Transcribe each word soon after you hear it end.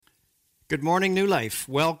Good morning, New Life.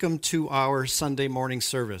 Welcome to our Sunday morning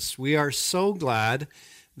service. We are so glad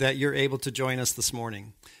that you're able to join us this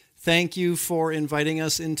morning. Thank you for inviting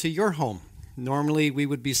us into your home. Normally, we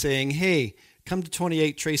would be saying, hey, come to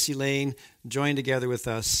 28 Tracy Lane, join together with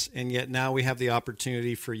us, and yet now we have the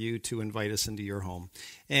opportunity for you to invite us into your home.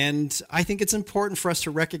 And I think it's important for us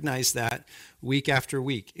to recognize that week after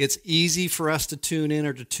week. It's easy for us to tune in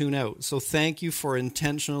or to tune out, so thank you for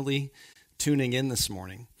intentionally tuning in this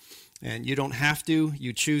morning. And you don't have to,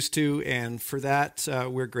 you choose to, and for that,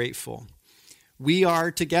 we're grateful. We are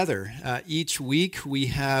together. Each week, we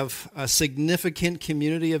have a significant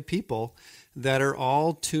community of people that are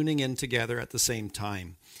all tuning in together at the same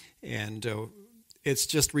time. And it's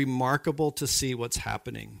just remarkable to see what's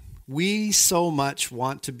happening. We so much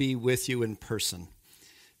want to be with you in person,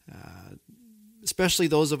 especially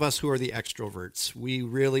those of us who are the extroverts. We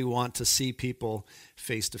really want to see people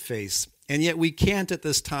face to face. And yet we can't at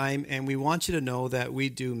this time, and we want you to know that we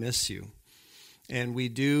do miss you. And we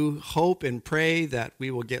do hope and pray that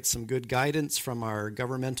we will get some good guidance from our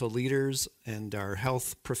governmental leaders and our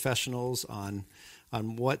health professionals on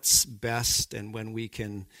what's best and when we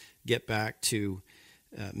can get back to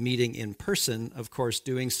meeting in person, of course,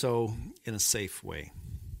 doing so in a safe way.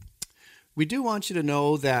 We do want you to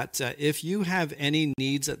know that if you have any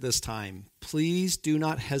needs at this time, please do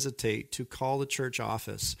not hesitate to call the church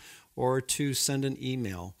office or to send an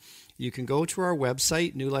email. You can go to our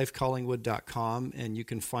website, newlifecollingwood.com, and you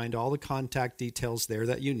can find all the contact details there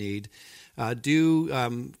that you need. Make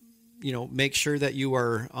sure that you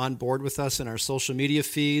are on board with us in our social media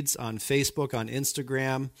feeds, on Facebook, on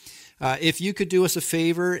Instagram. If you could do us a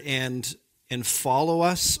favor and follow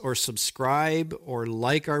us or subscribe or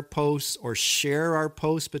like our posts or share our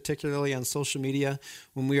posts, particularly on social media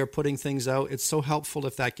when we are putting things out. It's so helpful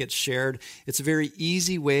if that gets shared. It's a very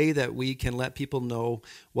easy way that we can let people know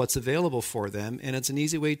what's available for them, and it's an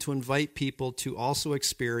easy way to invite people to also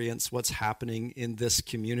experience what's happening in this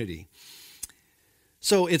community.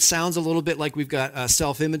 So it sounds a little bit like we've got a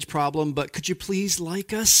self-image problem, but could you please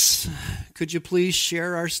like us? Could you please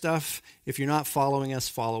share our stuff? If you're not following us,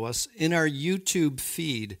 follow us. In our YouTube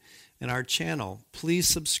feed and our channel, please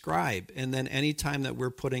subscribe. And then anytime that we're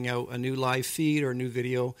putting out a new live feed or a new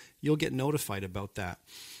video, you'll get notified about that.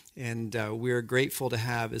 And we're grateful to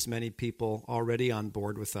have as many people already on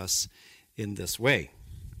board with us in this way.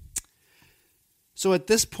 So at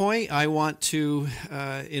this point, I want to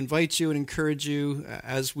invite you and encourage you,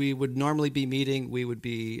 as we would normally be meeting, we would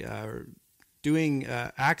be doing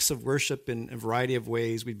acts of worship in a variety of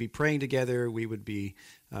ways. We'd be praying together, we would be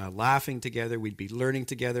laughing together, we'd be learning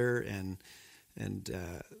together and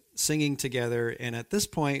singing together. And at this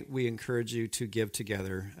point, we encourage you to give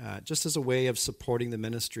together, just as a way of supporting the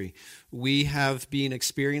ministry. We have been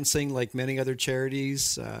experiencing, like many other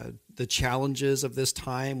charities, the challenges of this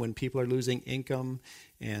time when people are losing income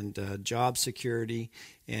and job security.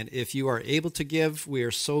 And if you are able to give, we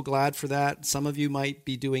are so glad for that. Some of you might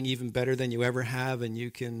be doing even better than you ever have, and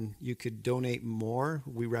you could donate more.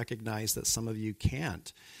 We recognize that some of you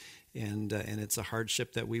can't, and it's a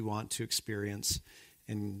hardship that we want to experience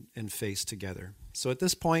and face together. So at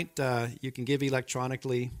this point, you can give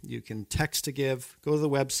electronically. You can text to give. Go to the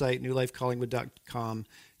website, newlifecollingwood.com,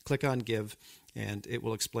 click on Give, and it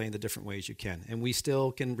will explain the different ways you can. And we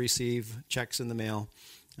still can receive checks in the mail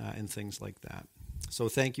and things like that. So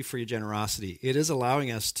thank you for your generosity. It is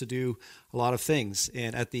allowing us to do a lot of things.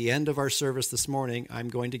 And at the end of our service this morning, I'm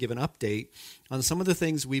going to give an update on some of the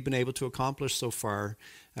things we've been able to accomplish so far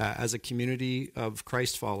as a community of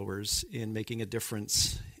Christ followers in making a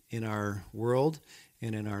difference in our world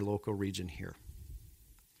and in our local region here.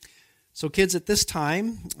 So kids, at this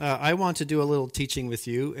time, I want to do a little teaching with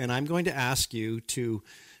you, and I'm going to ask you to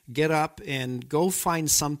get up and go find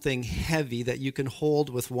something heavy that you can hold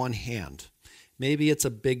with one hand. Maybe it's a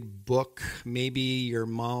big book. Maybe your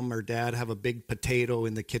mom or dad have a big potato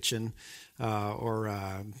in the kitchen or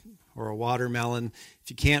a watermelon. If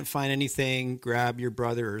you can't find anything, grab your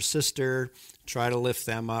brother or sister, try to lift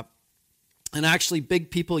them up. And actually, big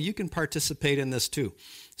people, you can participate in this too.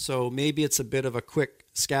 So maybe it's a bit of a quick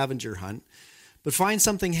scavenger hunt, but find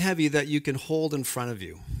something heavy that you can hold in front of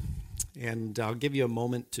you. And I'll give you a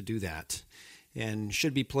moment to do that. And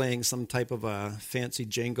should be playing some type of a fancy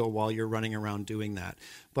jingle while you're running around doing that.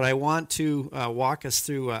 But I want to walk us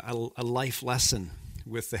through a life lesson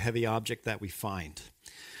with the heavy object that we find.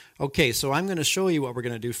 Okay, so I'm going to show you what we're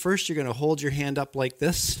going to do. First, you're going to hold your hand up like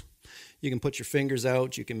this. You can put your fingers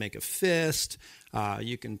out. You can make a fist.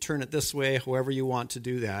 You can turn it this way, however you want to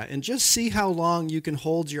do that. And just see how long you can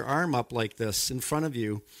hold your arm up like this in front of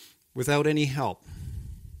you without any help.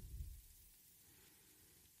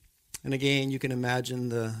 And again, you can imagine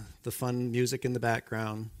the fun music in the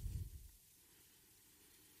background.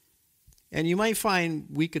 And you might find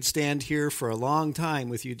we could stand here for a long time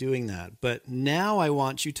with you doing that. But now I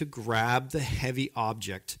want you to grab the heavy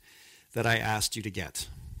object that I asked you to get.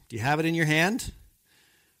 Do you have it in your hand?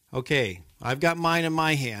 Okay, I've got mine in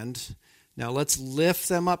my hand. Now let's lift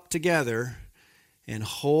them up together and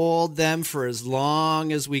hold them for as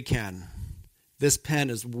long as we can. This pen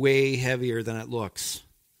is way heavier than it looks.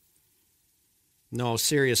 No,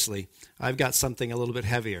 seriously, I've got something a little bit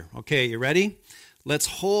heavier. Okay, you ready? Let's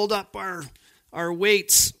hold up our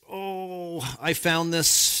weights. Oh, I found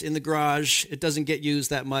this in the garage. It doesn't get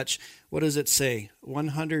used that much. What does it say?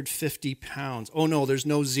 150 pounds. Oh, no, there's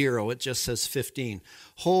no zero. It just says 15.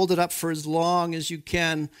 Hold it up for as long as you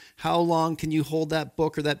can. How long can you hold that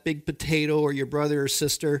book or that big potato or your brother or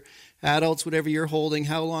sister? Adults, whatever you're holding,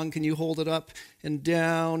 how long can you hold it up? And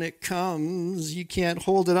down it comes. You can't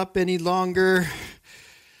hold it up any longer.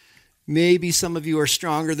 Maybe some of you are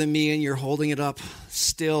stronger than me and you're holding it up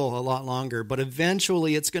still a lot longer, but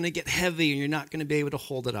eventually it's going to get heavy and you're not going to be able to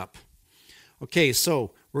hold it up. Okay,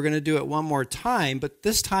 so we're going to do it one more time, but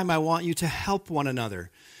this time I want you to help one another.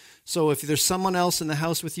 So if there's someone else in the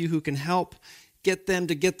house with you who can help, get them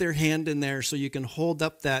to get their hand in there so you can hold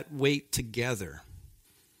up that weight together.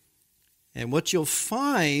 And what you'll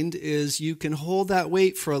find is you can hold that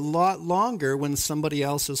weight for a lot longer when somebody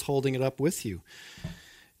else is holding it up with you.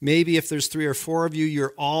 Maybe if there's 3 or 4 of you,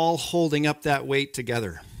 you're all holding up that weight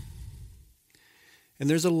together. And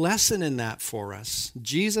there's a lesson in that for us.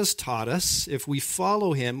 Jesus taught us, if we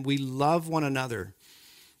follow him, we love one another.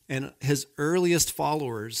 And his earliest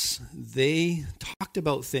followers, they talked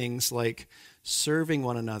about things like serving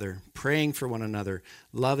one another, praying for one another,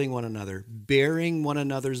 loving one another, bearing one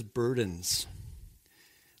another's burdens,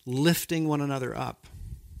 lifting one another up.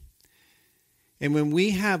 And when we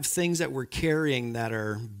have things that we're carrying that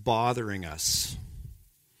are bothering us,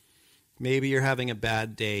 maybe you're having a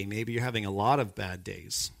bad day, maybe you're having a lot of bad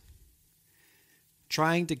days,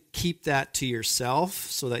 trying to keep that to yourself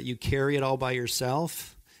so that you carry it all by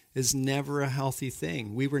yourself is never a healthy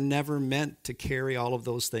thing. We were never meant to carry all of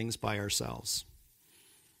those things by ourselves.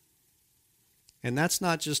 And that's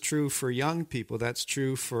not just true for young people, that's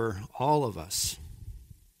true for all of us.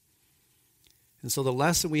 And so the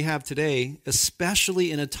lesson we have today,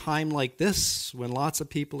 especially in a time like this, when lots of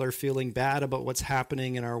people are feeling bad about what's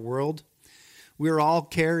happening in our world, we're all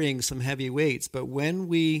carrying some heavy weights. But when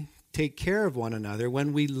we take care of one another,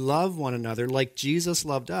 when we love one another like Jesus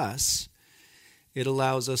loved us, it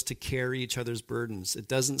allows us to carry each other's burdens. It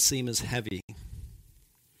doesn't seem as heavy.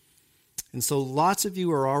 And so lots of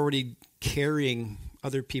you are already carrying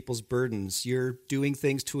other people's burdens. You're doing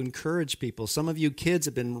things to encourage people. Some of you kids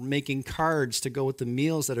have been making cards to go with the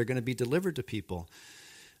meals that are going to be delivered to people.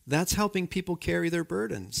 That's helping people carry their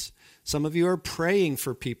burdens. Some of you are praying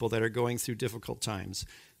for people that are going through difficult times.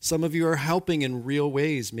 Some of you are helping in real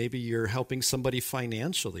ways. Maybe you're helping somebody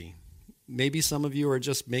financially. Maybe some of you are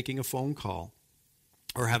just making a phone call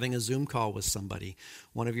or having a Zoom call with somebody,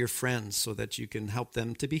 one of your friends, so that you can help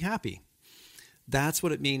them to be happy. That's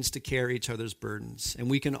what it means to carry each other's burdens. And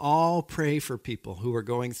we can all pray for people who are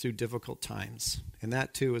going through difficult times. And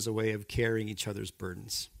that too is a way of carrying each other's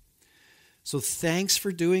burdens. So thanks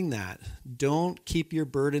for doing that. Don't keep your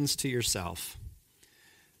burdens to yourself.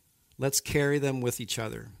 Let's carry them with each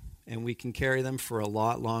other. And we can carry them for a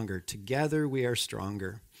lot longer. Together we are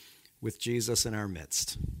stronger with Jesus in our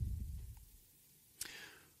midst.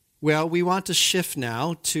 Well, we want to shift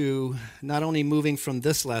now to not only moving from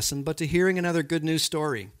this lesson, but to hearing another good news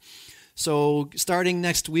story. So starting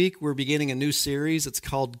next week, we're beginning a new series. It's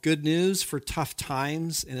called Good News for Tough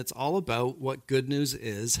Times, and it's all about what good news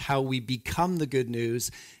is, how we become the good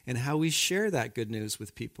news, and how we share that good news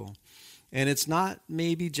with people. And it's not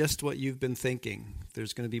maybe just what you've been thinking.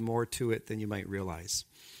 There's going to be more to it than you might realize.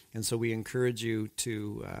 And so we encourage you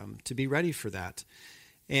to be ready for that.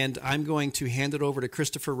 And I'm going to hand it over to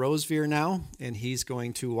Christopher Rosevear now, and he's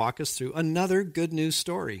going to walk us through another good news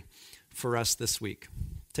story for us this week.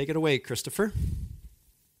 Take it away, Christopher.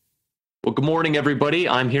 Well, good morning, everybody.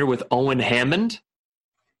 I'm here with Owen Hammond.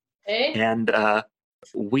 Hey. And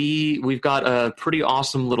we've got a pretty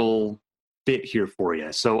awesome little bit here for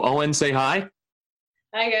you. So, Owen, say hi.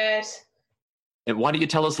 Hi, guys. And why don't you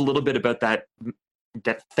tell us a little bit about that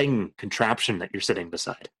contraption that you're sitting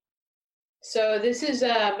beside? So this is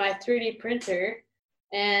my 3D printer,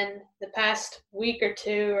 and the past week or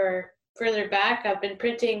two or further back, I've been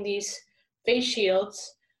printing these face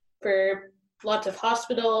shields for lots of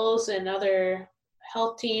hospitals and other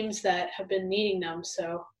health teams that have been needing them.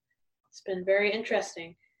 So it's been very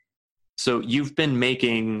interesting. So you've been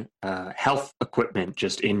making health equipment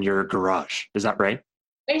just in your garage. Is that right?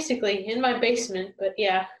 Basically, in my basement, but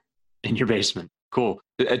yeah. In your basement. Cool.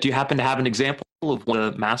 Do you happen to have an example of one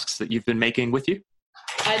of the masks that you've been making with you?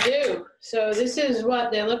 I do. So this is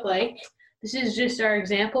what they look like. This is just our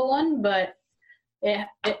example one, but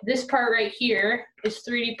this part right here is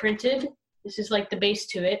 3D printed. This is like the base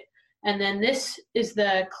to it. And then this is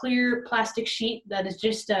the clear plastic sheet that is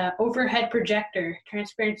just a overhead projector,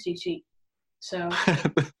 transparency sheet. So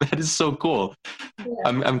that is so cool. Yeah.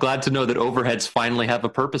 I'm glad to know that overheads finally have a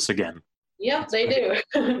purpose again. Yep, they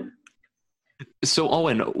do. So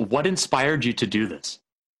Owen, what inspired you to do this?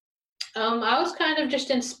 I was kind of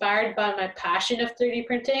just inspired by my passion of 3D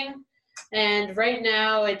printing. And right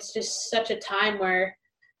now it's just such a time where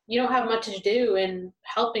you don't have much to do, and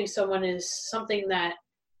helping someone is something that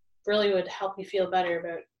really would help you feel better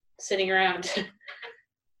about sitting around.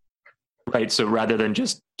 Right. So rather than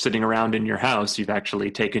just sitting around in your house, you've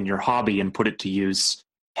actually taken your hobby and put it to use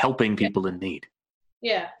helping people in need.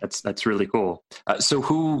 Yeah. That's really cool. So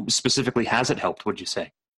who specifically has it helped, would you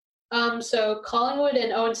say? So Collingwood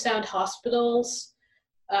and Owen Sound hospitals,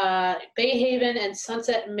 Bayhaven and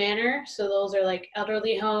Sunset Manor. So those are like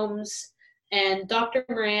elderly homes, and Dr.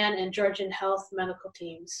 Moran and Georgian Health medical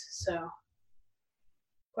teams. So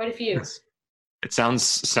quite a few. Yes. It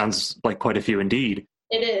sounds like quite a few indeed.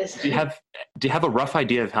 It is. Do you have a rough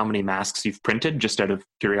idea of how many masks you've printed, just out of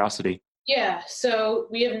curiosity? Yeah, so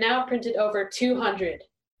we have now printed over 200.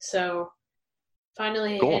 So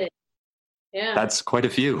finally cool. hit it. Yeah. That's quite a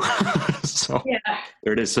few. So yeah.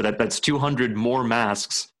 There it is. So that's 200 more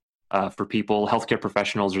masks for people, healthcare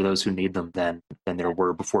professionals, or those who need them than there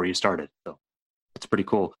were before you started. So it's pretty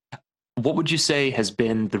cool. What would you say has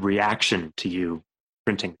been the reaction to you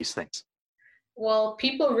printing these things? Well,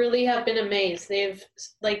 people really have been amazed. They've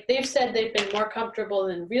said they've been more comfortable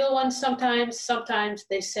than real ones sometimes. Sometimes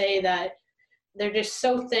they say that they're just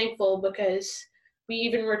so thankful, because we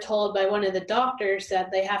even were told by one of the doctors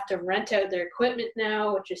that they have to rent out their equipment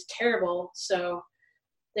now, which is terrible. So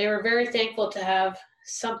they were very thankful to have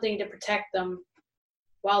something to protect them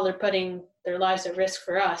while they're putting their lives at risk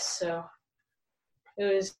for us. So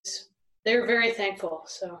they were very thankful.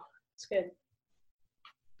 So it's good.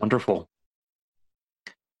 Wonderful.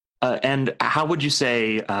 And how would you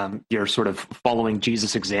say you're sort of following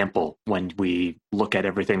Jesus' example when we look at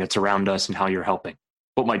everything that's around us and how you're helping?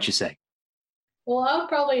 What might you say? Well, I would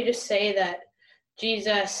probably just say that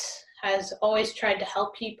Jesus has always tried to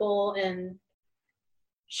help people and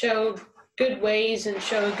show good ways and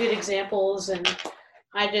show good examples. And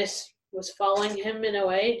I just was following him in a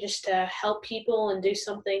way just to help people and do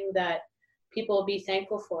something that people will be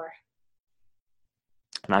thankful for.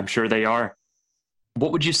 And I'm sure they are.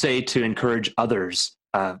 What would you say to encourage others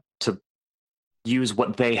to use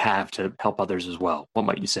what they have to help others as well? What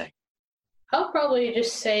might you say? I'll probably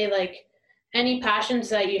just say, like, any passions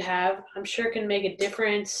that you have, I'm sure can make a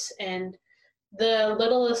difference. And the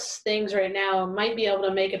littlest things right now might be able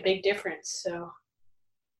to make a big difference. So,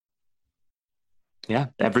 yeah,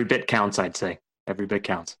 every bit counts, I'd say. Every bit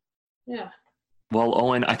counts. Yeah. Well,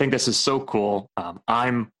 Owen, I think this is so cool.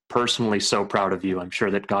 I'm personally so proud of you. I'm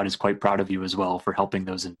sure that God is quite proud of you as well for helping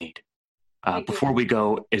those in need. Before we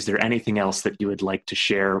go, is there anything else that you would like to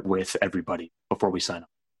share with everybody before we sign up?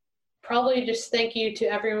 Probably just thank you to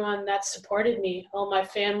everyone that supported me, all my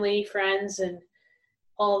family, friends, and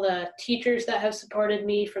all the teachers that have supported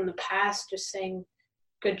me from the past, just saying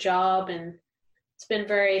good job. And it's been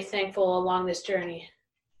very thankful along this journey.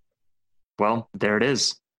 Well, there it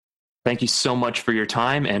is. Thank you so much for your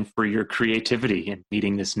time and for your creativity in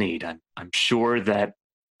meeting this need. I'm sure that,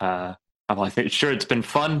 sure it's been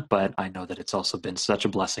fun, but I know that it's also been such a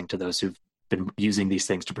blessing to those who've been using these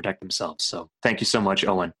things to protect themselves. So thank you so much,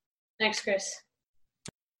 Owen. Thanks, Chris.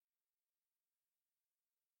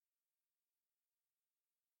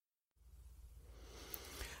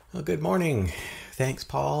 Well, good morning. Thanks,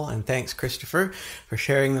 Paul, and thanks, Christopher, for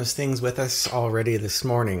sharing those things with us already this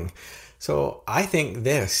morning. So I think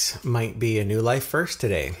this might be a new life first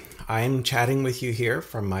today. I'm chatting with you here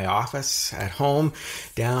from my office at home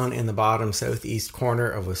down in the bottom southeast corner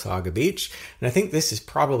of Wasaga Beach. And I think this is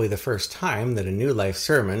probably the first time that a New Life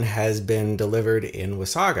sermon has been delivered in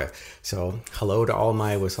Wasaga. So hello to all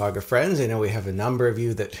my Wasaga friends. I know we have a number of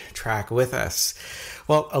you that track with us.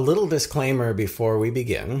 Well, a little disclaimer before we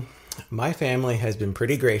begin. My family has been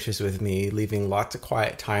pretty gracious with me, leaving lots of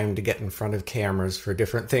quiet time to get in front of cameras for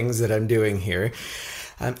different things that I'm doing here.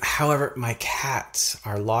 However, my cats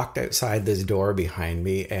are locked outside this door behind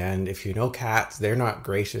me, and if you know cats, they're not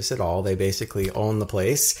gracious at all. They basically own the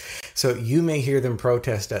place. So you may hear them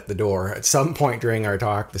protest at the door at some point during our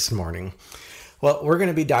talk this morning. Well, we're going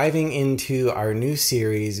to be diving into our new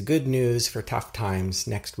series, Good News for Tough Times,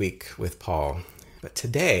 next week with Paul. But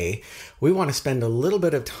today, we want to spend a little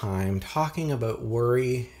bit of time talking about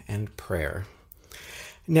worry and prayer.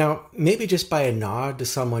 Now, maybe just by a nod to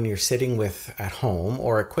someone you're sitting with at home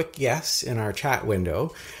or a quick yes in our chat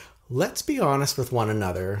window, let's be honest with one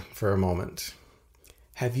another for a moment.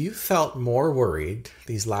 Have you felt more worried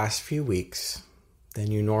these last few weeks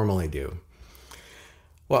than you normally do?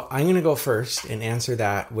 Well, I'm going to go first and answer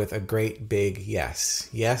that with a great big yes.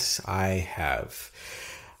 Yes, I have.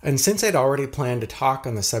 And since I'd already planned to talk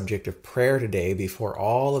on the subject of prayer today before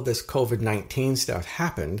all of this COVID-19 stuff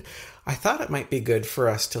happened, I thought it might be good for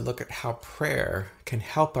us to look at how prayer can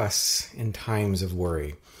help us in times of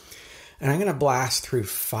worry. And I'm going to blast through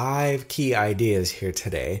 5 key ideas here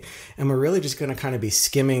today, and we're really just going to kind of be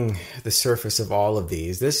skimming the surface of all of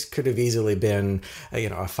these. This could have easily been a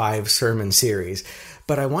 5-sermon series,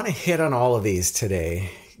 but I want to hit on all of these today,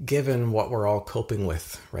 given what we're all coping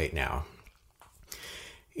with right now.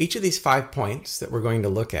 Each of these 5 points that we're going to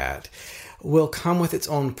look at will come with its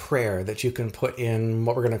own prayer that you can put in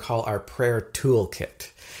what we're going to call our prayer toolkit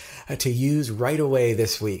to use right away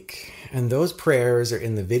this week. And those prayers are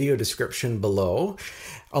in the video description below,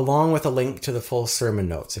 along with a link to the full sermon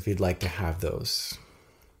notes if you'd like to have those.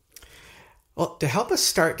 Well, to help us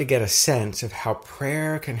start to get a sense of how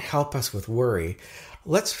prayer can help us with worry,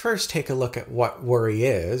 let's first take a look at what worry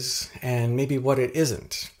is and maybe what it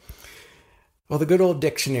isn't. Well, the good old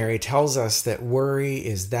dictionary tells us that worry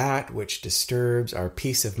is that which disturbs our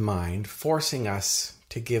peace of mind, forcing us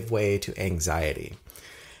to give way to anxiety.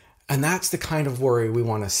 And that's the kind of worry we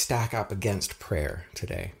want to stack up against prayer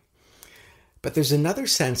today. But there's another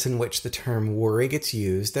sense in which the term worry gets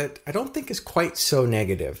used that I don't think is quite so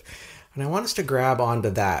negative. And I want us to grab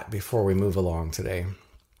onto that before we move along today.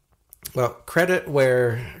 Well, credit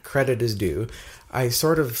where credit is due. I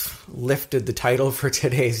sort of lifted the title for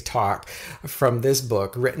today's talk from this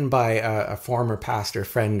book written by a former pastor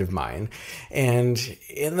friend of mine. And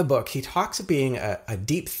in the book, he talks of being a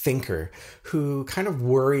deep thinker who kind of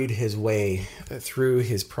worried his way through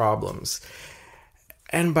his problems.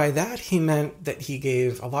 And by that, he meant that he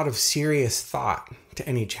gave a lot of serious thought to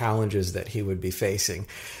any challenges that he would be facing.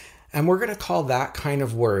 And we're going to call that kind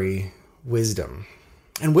of worry wisdom.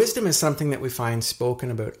 And wisdom is something that we find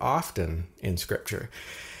spoken about often in Scripture.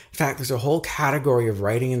 In fact, there's a whole category of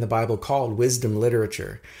writing in the Bible called wisdom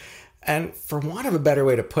literature. And for want of a better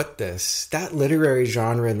way to put this, that literary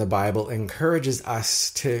genre in the Bible encourages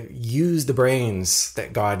us to use the brains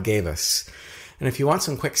that God gave us. And if you want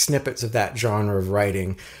some quick snippets of that genre of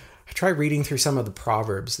writing, try reading through some of the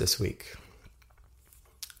Proverbs this week.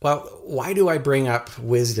 Well, why do I bring up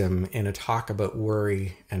wisdom in a talk about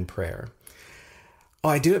worry and prayer? Oh,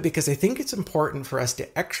 I do it because I think it's important for us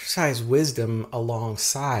to exercise wisdom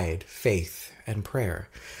alongside faith and prayer.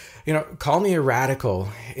 Call me a radical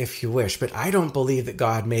if you wish, but I don't believe that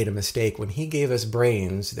God made a mistake when he gave us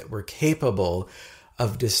brains that were capable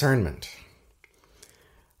of discernment.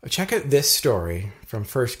 Check out this story from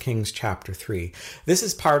 1 Kings chapter 3. This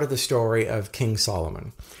is part of the story of King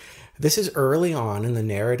Solomon. This is early on in the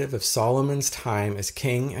narrative of Solomon's time as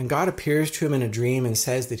king, and God appears to him in a dream and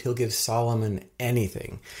says that he'll give Solomon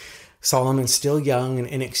anything. Solomon's still young and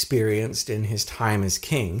inexperienced in his time as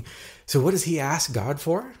king. So what does he ask God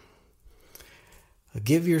for?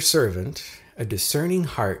 Give your servant a discerning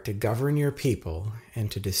heart to govern your people and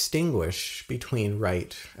to distinguish between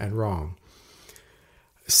right and wrong.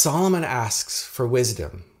 Solomon asks for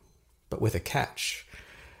wisdom, but with a catch,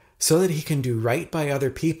 so that he can do right by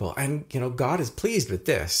other people. And, God is pleased with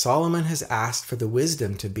this. Solomon has asked for the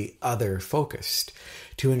wisdom to be other-focused,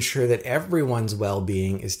 to ensure that everyone's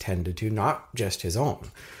well-being is tended to, not just his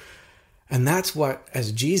own. And that's what,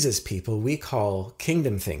 as Jesus people, we call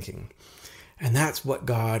kingdom thinking. And that's what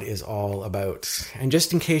God is all about. And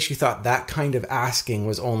just in case you thought that kind of asking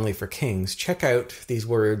was only for kings, check out these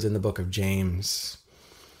words in the book of James.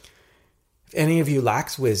 If any of you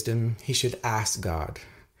lacks wisdom, he should ask God,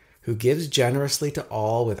 who gives generously to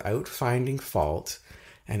all without finding fault,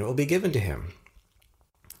 and it will be given to him.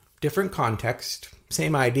 Different context,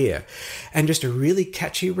 same idea, and just a really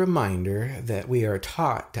catchy reminder that we are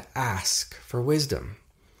taught to ask for wisdom.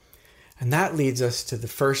 And that leads us to the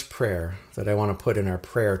first prayer that I want to put in our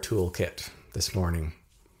prayer toolkit this morning.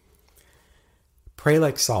 Pray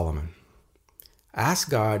like Solomon. Ask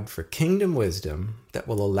God for kingdom wisdom that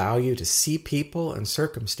will allow you to see people and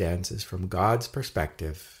circumstances from God's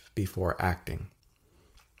perspective before acting.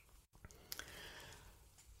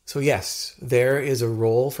 So yes, there is a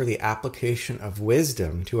role for the application of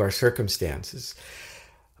wisdom to our circumstances.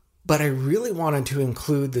 But I really wanted to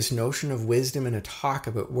include this notion of wisdom in a talk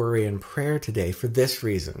about worry and prayer today for this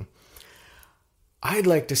reason. I'd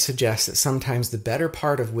like to suggest that sometimes the better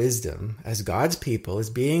part of wisdom as God's people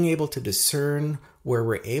is being able to discern where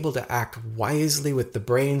we're able to act wisely with the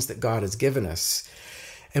brains that God has given us.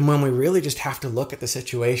 And when we really just have to look at the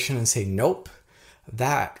situation and say, nope,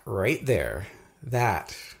 that right there,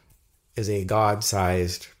 that is a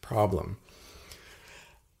God-sized problem.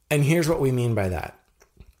 And here's what we mean by that.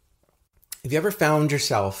 Have you ever found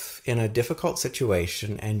yourself in a difficult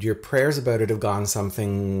situation and your prayers about it have gone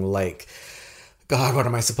something like, God, what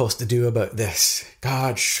am I supposed to do about this?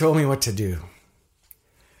 God, show me what to do.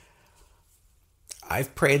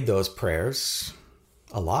 I've prayed those prayers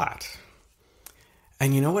a lot.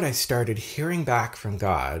 And you know what I started hearing back from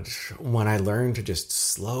God when I learned to just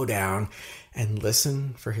slow down and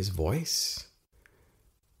listen for his voice?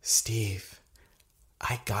 Steve,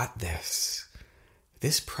 I got this.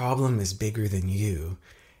 This problem is bigger than you.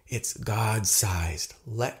 It's God-sized.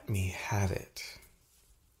 Let me have it.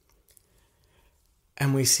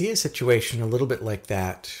 And we see a situation a little bit like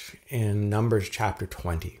that in Numbers chapter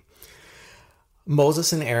 20.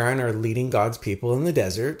 Moses and Aaron are leading God's people in the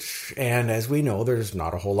desert, and as we know, there's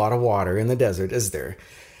not a whole lot of water in the desert, is there?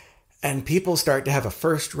 And people start to have a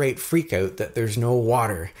first-rate freakout that there's no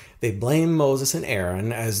water. They blame Moses and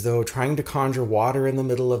Aaron as though trying to conjure water in the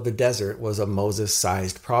middle of the desert was a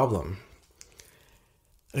Moses-sized problem.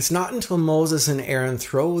 It's not until Moses and Aaron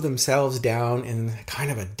throw themselves down in kind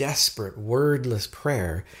of a desperate, wordless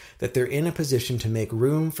prayer that they're in a position to make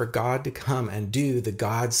room for God to come and do the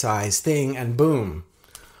God-sized thing, and boom,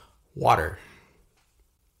 water.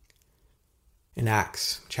 In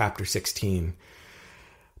Acts chapter 16,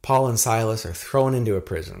 Paul and Silas are thrown into a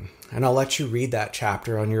prison. And I'll let you read that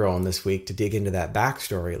chapter on your own this week to dig into that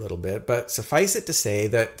backstory a little bit, but suffice it to say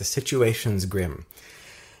that the situation's grim.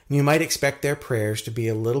 You might expect their prayers to be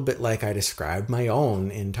a little bit like I described my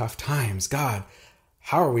own in tough times. God,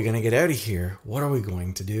 how are we going to get out of here? What are we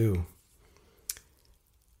going to do?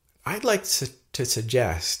 I'd like to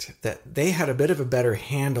suggest that they had a bit of a better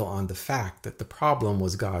handle on the fact that the problem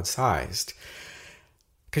was God-sized.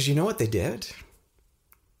 Because you know what they did?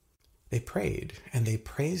 They prayed, and they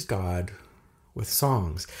praised God with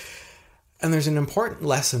songs. And there's an important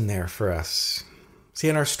lesson there for us. See,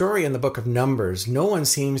 in our story in the book of Numbers, no one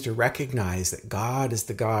seems to recognize that God is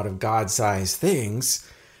the God of God-sized things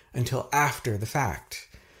until after the fact.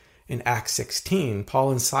 In Acts 16,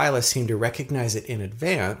 Paul and Silas seem to recognize it in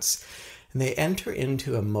advance, and they enter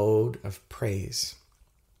into a mode of praise.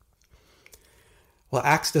 Well,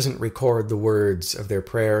 Acts doesn't record the words of their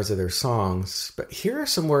prayers or their songs, but here are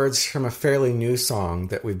some words from a fairly new song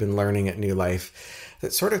that we've been learning at New Life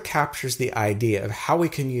that sort of captures the idea of how we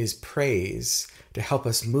can use praise to help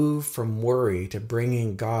us move from worry to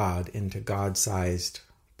bringing God into God-sized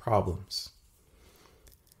problems.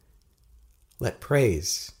 Let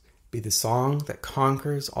praise be the song that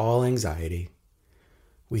conquers all anxiety.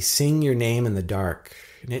 We sing your name in the dark,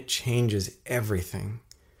 and it changes everything.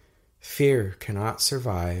 Fear cannot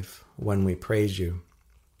survive when we praise you.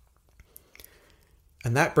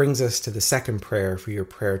 And that brings us to the second prayer for your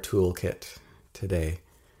prayer toolkit today.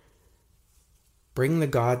 Bring the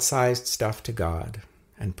God-sized stuff to God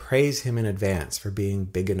and praise him in advance for being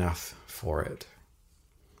big enough for it.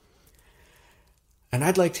 And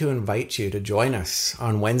I'd like to invite you to join us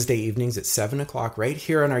on Wednesday evenings at 7 o'clock right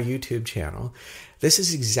here on our YouTube channel. This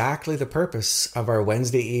is exactly the purpose of our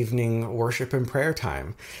Wednesday evening worship and prayer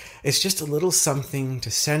time. It's just a little something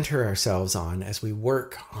to center ourselves on as we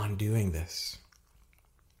work on doing this.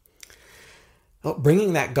 Well,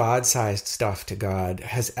 bringing that God-sized stuff to God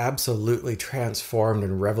has absolutely transformed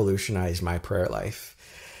and revolutionized my prayer life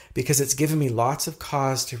because it's given me lots of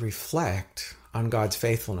cause to reflect on God's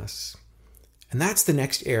faithfulness. And that's the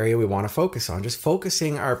next area we want to focus on, just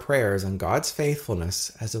focusing our prayers on God's faithfulness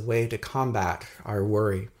as a way to combat our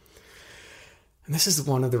worry. And this is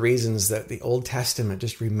one of the reasons that the Old Testament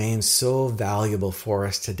just remains so valuable for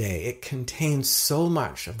us today. It contains so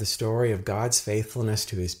much of the story of God's faithfulness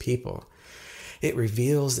to his people. It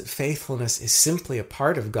reveals that faithfulness is simply a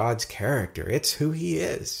part of God's character. It's who he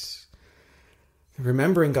is.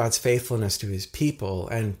 Remembering God's faithfulness to his people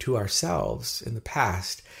and to ourselves in the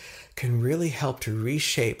past can really help to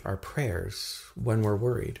reshape our prayers when we're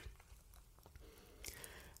worried.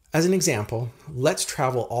 As an example, let's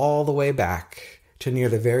travel all the way back to near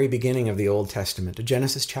the very beginning of the Old Testament, to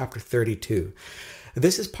Genesis chapter 32.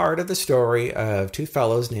 This is part of the story of two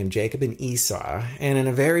fellows named Jacob and Esau, and in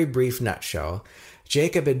a very brief nutshell,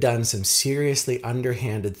 Jacob had done some seriously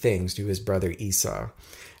underhanded things to his brother Esau,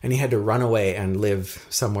 and he had to run away and live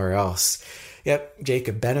somewhere else. Yet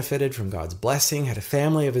Jacob benefited from God's blessing, had a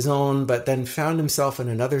family of his own, but then found himself in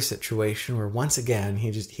another situation where once again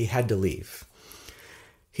he had to leave.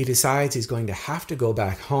 He decides he's going to have to go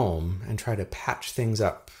back home and try to patch things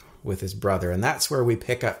up with his brother. And that's where we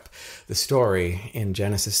pick up the story in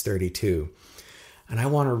Genesis 32. And I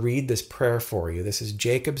want to read this prayer for you. This is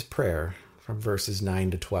Jacob's prayer from verses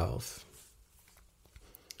 9 to 12.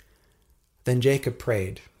 Then Jacob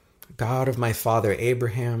prayed, God of my father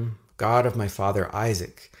Abraham, God of my father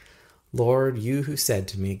Isaac, Lord, you who said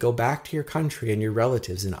to me, go back to your country and your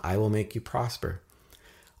relatives, and I will make you prosper.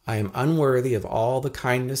 I am unworthy of all the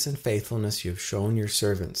kindness and faithfulness you have shown your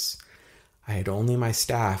servants. I had only my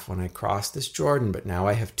staff when I crossed this Jordan, but now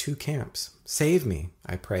I have 2 camps. Save me,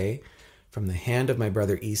 I pray, from the hand of my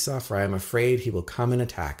brother Esau, for I am afraid he will come and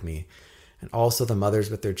attack me, and also the mothers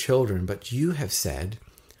with their children. But you have said,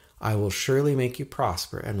 I will surely make you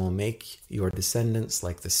prosper, and will make your descendants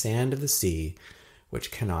like the sand of the sea,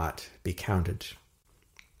 which cannot be counted.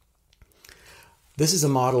 This is a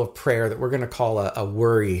model of prayer that we're going to call a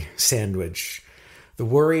worry sandwich. The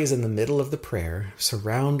worry is in the middle of the prayer,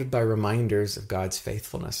 surrounded by reminders of God's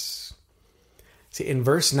faithfulness. See, in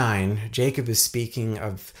verse 9, Jacob is speaking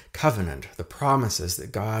of covenant, the promises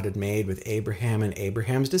that God had made with Abraham and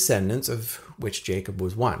Abraham's descendants, of which Jacob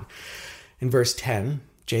was one. In verse 10,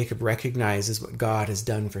 Jacob recognizes what God has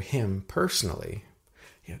done for him personally.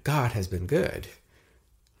 God has been good.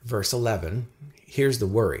 Verse 11, here's the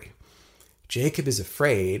worry. Jacob is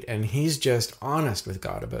afraid, and he's just honest with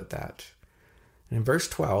God about that. And in verse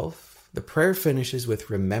 12, the prayer finishes with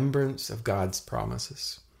remembrance of God's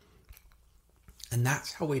promises. And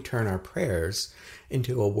that's how we turn our prayers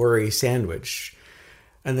into a worry sandwich.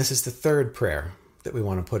 And this is the third prayer that we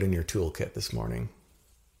want to put in your toolkit this morning.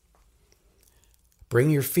 Bring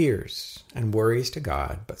your fears and worries to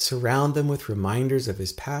God, but surround them with reminders of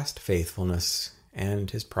his past faithfulness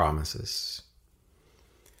and his promises.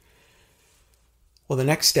 Well, the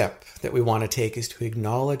next step that we want to take is to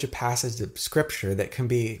acknowledge a passage of Scripture that can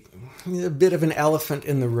be a bit of an elephant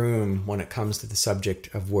in the room when it comes to the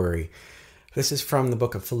subject of worry. This is from the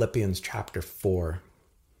book of Philippians chapter 4.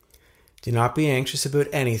 Do not be anxious about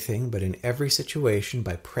anything, but in every situation,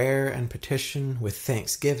 by prayer and petition, with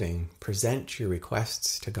thanksgiving, present your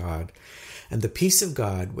requests to God. And the peace of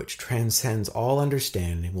God, which transcends all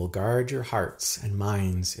understanding, will guard your hearts and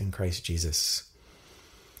minds in Christ Jesus.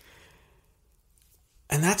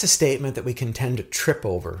 And that's a statement that we can tend to trip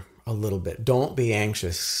over a little bit. Don't be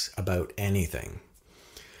anxious about anything.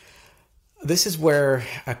 This is where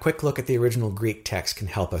a quick look at the original Greek text can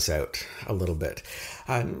help us out a little bit.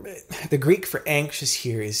 The Greek for anxious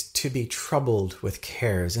here is to be troubled with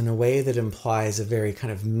cares in a way that implies a very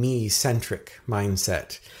kind of me-centric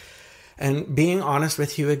mindset. And being honest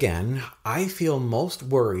with you again, I feel most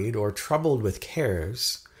worried or troubled with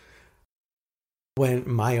cares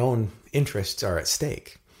when my own interests are at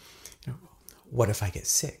stake. What if I get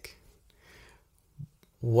sick?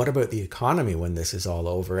 What about the economy when this is all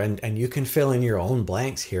over? And you can fill in your own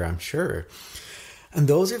blanks here, I'm sure. And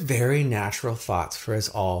those are very natural thoughts for us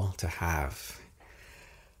all to have.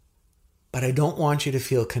 But I don't want you to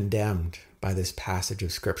feel condemned by this passage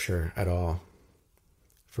of Scripture at all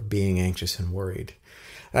for being anxious and worried.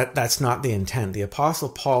 That's not the intent. The Apostle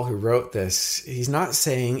Paul, who wrote this, he's not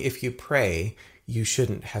saying if you pray, you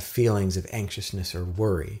shouldn't have feelings of anxiousness or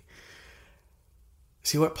worry.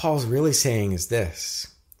 See, what Paul's really saying is this.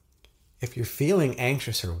 If you're feeling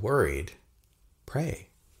anxious or worried, pray.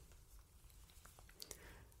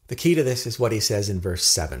 The key to this is what he says in verse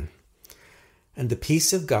 7. And the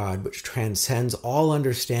peace of God, which transcends all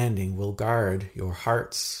understanding, will guard your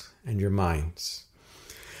hearts and your minds.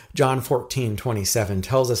 John 14:27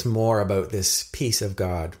 tells us more about this peace of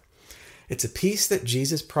God. It's a peace that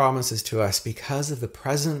Jesus promises to us because of the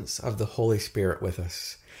presence of the Holy Spirit with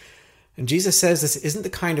us. And Jesus says this isn't the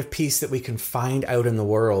kind of peace that we can find out in the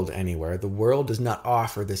world anywhere. The world does not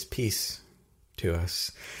offer this peace to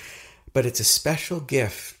us. But it's a special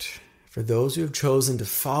gift for those who have chosen to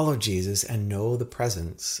follow Jesus and know the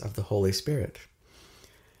presence of the Holy Spirit.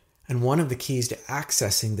 And one of the keys to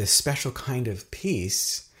accessing this special kind of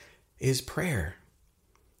peace is prayer.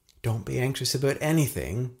 Don't be anxious about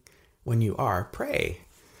anything. When you are, pray.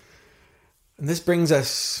 And this brings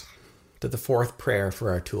us to the fourth prayer for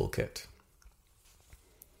our toolkit.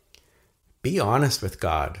 Be honest with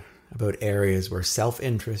God about areas where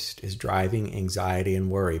self-interest is driving anxiety and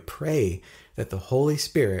worry, pray that the Holy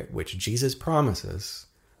Spirit, which Jesus promises,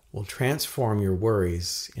 will transform your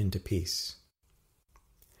worries into peace.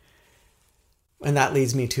 And that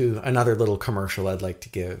leads me to another little commercial I'd like to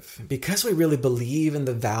give. Because we really believe in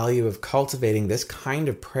the value of cultivating this kind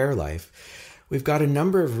of prayer life, we've got a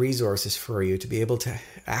number of resources for you to be able to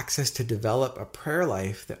access to develop a prayer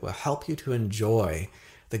life that will help you to enjoy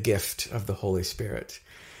the gift of the Holy Spirit.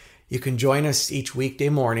 You can join us each weekday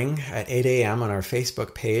morning at 8 a.m. on our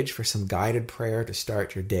Facebook page for some guided prayer to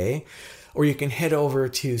start your day, or you can head over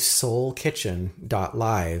to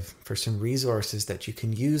soulkitchen.live for some resources that you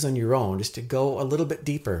can use on your own just to go a little bit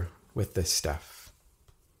deeper with this stuff.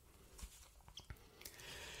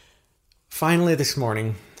 Finally, this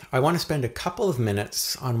morning, I want to spend a couple of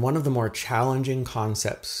minutes on one of the more challenging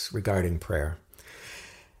concepts regarding prayer.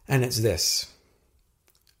 And it's this: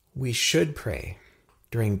 we should pray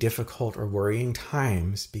during difficult or worrying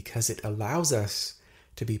times because it allows us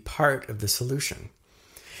to be part of the solution.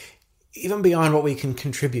 Even beyond what we can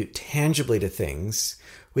contribute tangibly to things,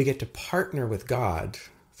 we get to partner with God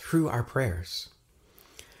through our prayers.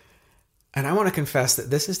 And I want to confess that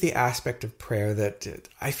this is the aspect of prayer that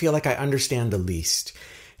I feel like I understand the least.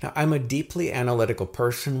 Now, I'm a deeply analytical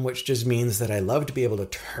person, which just means that I love to be able to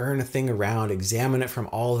turn a thing around, examine it from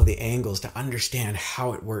all of the angles to understand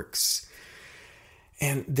how it works.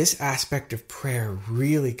 And this aspect of prayer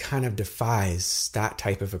really kind of defies that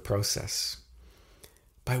type of a process.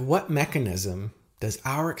 By what mechanism does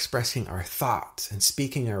our expressing our thoughts and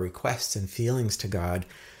speaking our requests and feelings to God,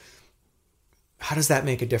 how does that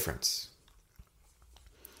make a difference?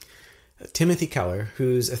 Timothy Keller,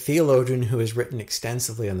 who's a theologian who has written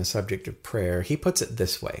extensively on the subject of prayer, he puts it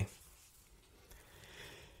this way: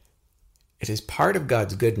 it is part of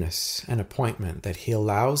God's goodness and appointment that he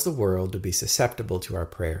allows the world to be susceptible to our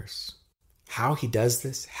prayers. How he does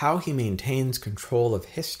this, how he maintains control of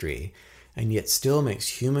history, and yet still makes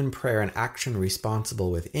human prayer and action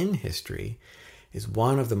responsible within history, is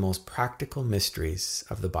one of the most practical mysteries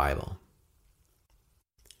of the Bible.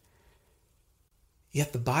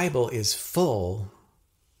 Yet the Bible is full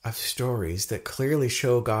of stories that clearly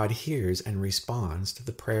show God hears and responds to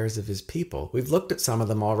the prayers of his people. We've looked at some of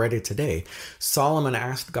them already today. Solomon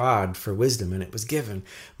asked God for wisdom, and it was given.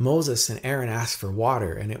 Moses and Aaron asked for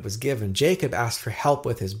water, and it was given. Jacob asked for help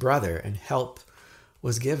with his brother, and help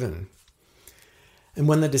was given. And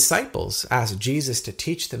when the disciples asked Jesus to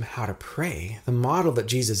teach them how to pray, the model that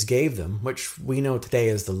Jesus gave them, which we know today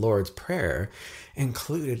as the Lord's Prayer,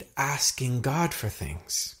 included asking God for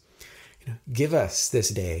things. Give us this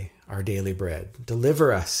day our daily bread.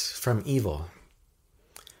 Deliver us from evil.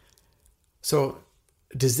 So,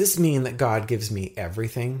 does this mean that God gives me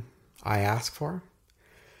everything I ask for?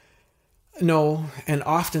 No, and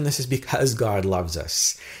often this is because God loves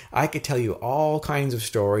us. I could tell you all kinds of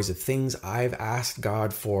stories of things I've asked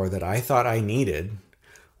God for that I thought I needed,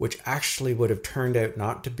 which actually would have turned out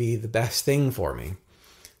not to be the best thing for me.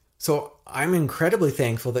 So I'm incredibly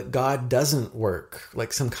thankful that God doesn't work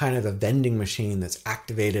like some kind of a vending machine that's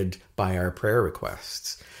activated by our prayer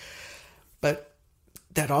requests. But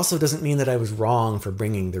that also doesn't mean that I was wrong for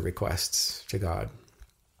bringing the requests to God.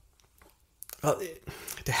 Well,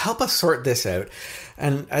 to help us sort this out,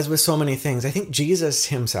 and as with so many things, I think Jesus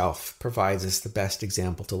himself provides us the best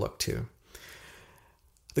example to look to.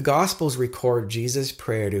 The Gospels record Jesus'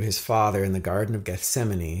 prayer to his Father in the Garden of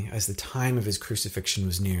Gethsemane as the time of his crucifixion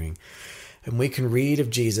was nearing. And we can read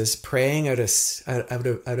of Jesus praying out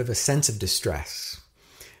of a sense of distress.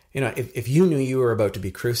 If you knew you were about to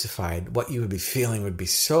be crucified, what you would be feeling would be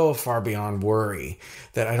so far beyond worry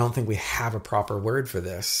that I don't think we have a proper word for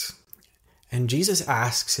this. And Jesus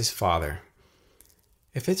asks his Father,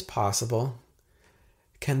 if it's possible,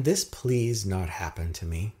 can this please not happen to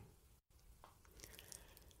me?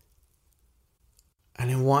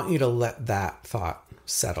 And I want you to let that thought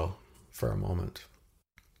settle for a moment.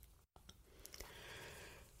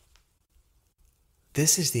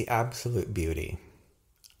 This is the absolute beauty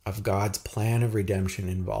of God's plan of redemption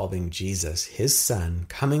involving Jesus, his Son,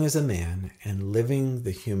 coming as a man and living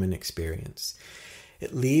the human experience.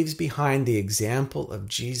 It leaves behind the example of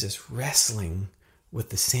Jesus wrestling with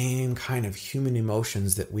the same kind of human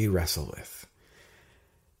emotions that we wrestle with.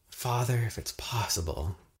 Father, if it's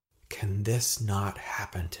possible, can this not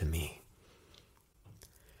happen to me?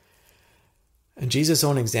 And Jesus'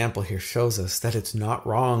 own example here shows us that it's not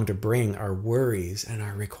wrong to bring our worries and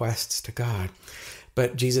our requests to God.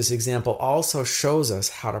 But Jesus' example also shows us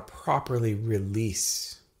how to properly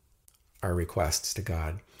release our requests to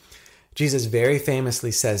God. Jesus very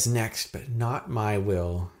famously says next, but not my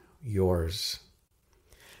will, yours.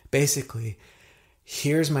 Basically,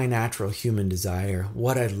 here's my natural human desire,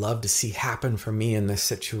 what I'd love to see happen for me in this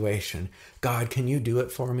situation. God, can you do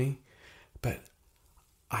it for me? But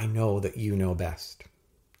I know that you know best.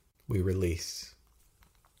 We release.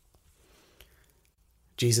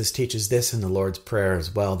 Jesus teaches this in the Lord's Prayer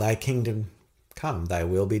as well. Thy kingdom come, thy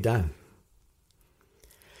will be done.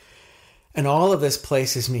 And all of this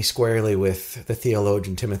places me squarely with the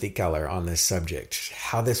theologian Timothy Keller on this subject,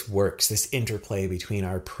 how this works, this interplay between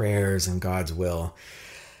our prayers and God's will.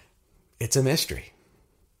 It's a mystery.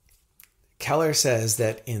 Keller says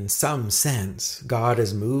that in some sense, God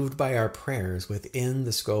is moved by our prayers within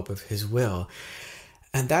the scope of his will.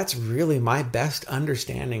 And that's really my best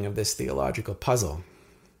understanding of this theological puzzle.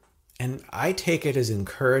 And I take it as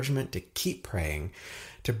encouragement to keep praying,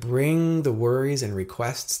 to bring the worries and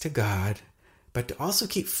requests to God, but to also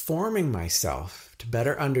keep forming myself to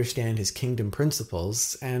better understand his kingdom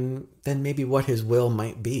principles and then maybe what his will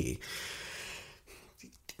might be.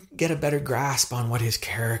 Get a better grasp on what his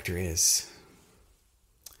character is.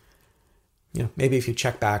 Maybe if you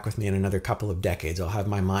check back with me in another couple of decades, I'll have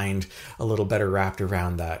my mind a little better wrapped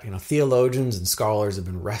around that. Theologians and scholars have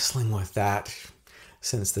been wrestling with that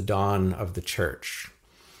since the dawn of the church.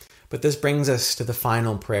 But this brings us to the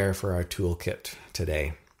final prayer for our toolkit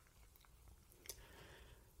today.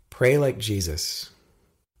 Pray like Jesus.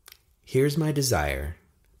 Here's my desire,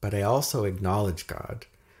 but I also acknowledge, God,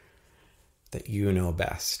 that you know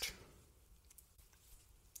best.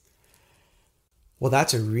 Well,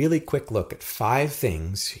 that's a really quick look at 5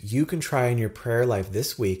 things you can try in your prayer life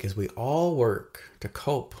this week as we all work to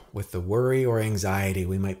cope with the worry or anxiety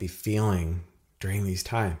we might be feeling during these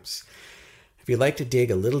times. If you'd like to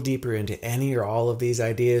dig a little deeper into any or all of these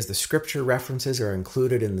ideas, the scripture references are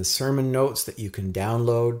included in the sermon notes that you can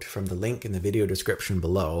download from the link in the video description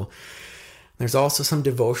below. There's also some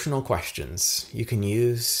devotional questions you can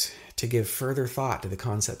use to give further thought to the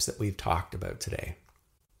concepts that we've talked about today.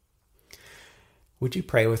 Would you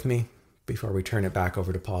pray with me before we turn it back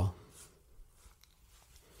over to Paul?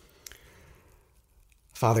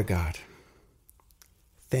 Father God,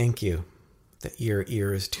 thank you that your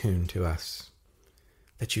ear is tuned to us,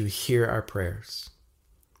 that you hear our prayers.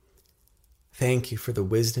 Thank you for the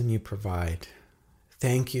wisdom you provide.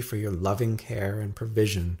 Thank you for your loving care and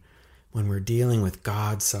provision when we're dealing with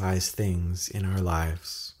God-sized things in our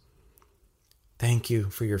lives. Thank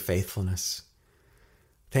you for your faithfulness.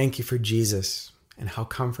 Thank you for Jesus and how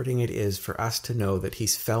comforting it is for us to know that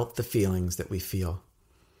he's felt the feelings that we feel.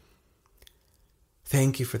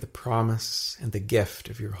 Thank you for the promise and the gift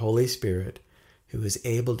of your Holy Spirit, who is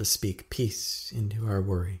able to speak peace into our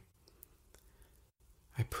worry.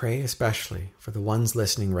 I pray especially for the ones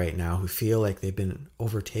listening right now who feel like they've been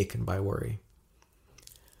overtaken by worry.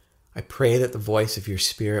 I pray that the voice of your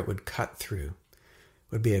Spirit would cut through,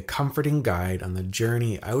 would be a comforting guide on the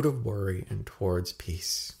journey out of worry and towards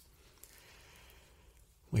peace.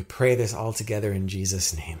 We pray this all together in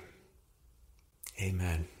Jesus' name.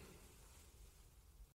 Amen.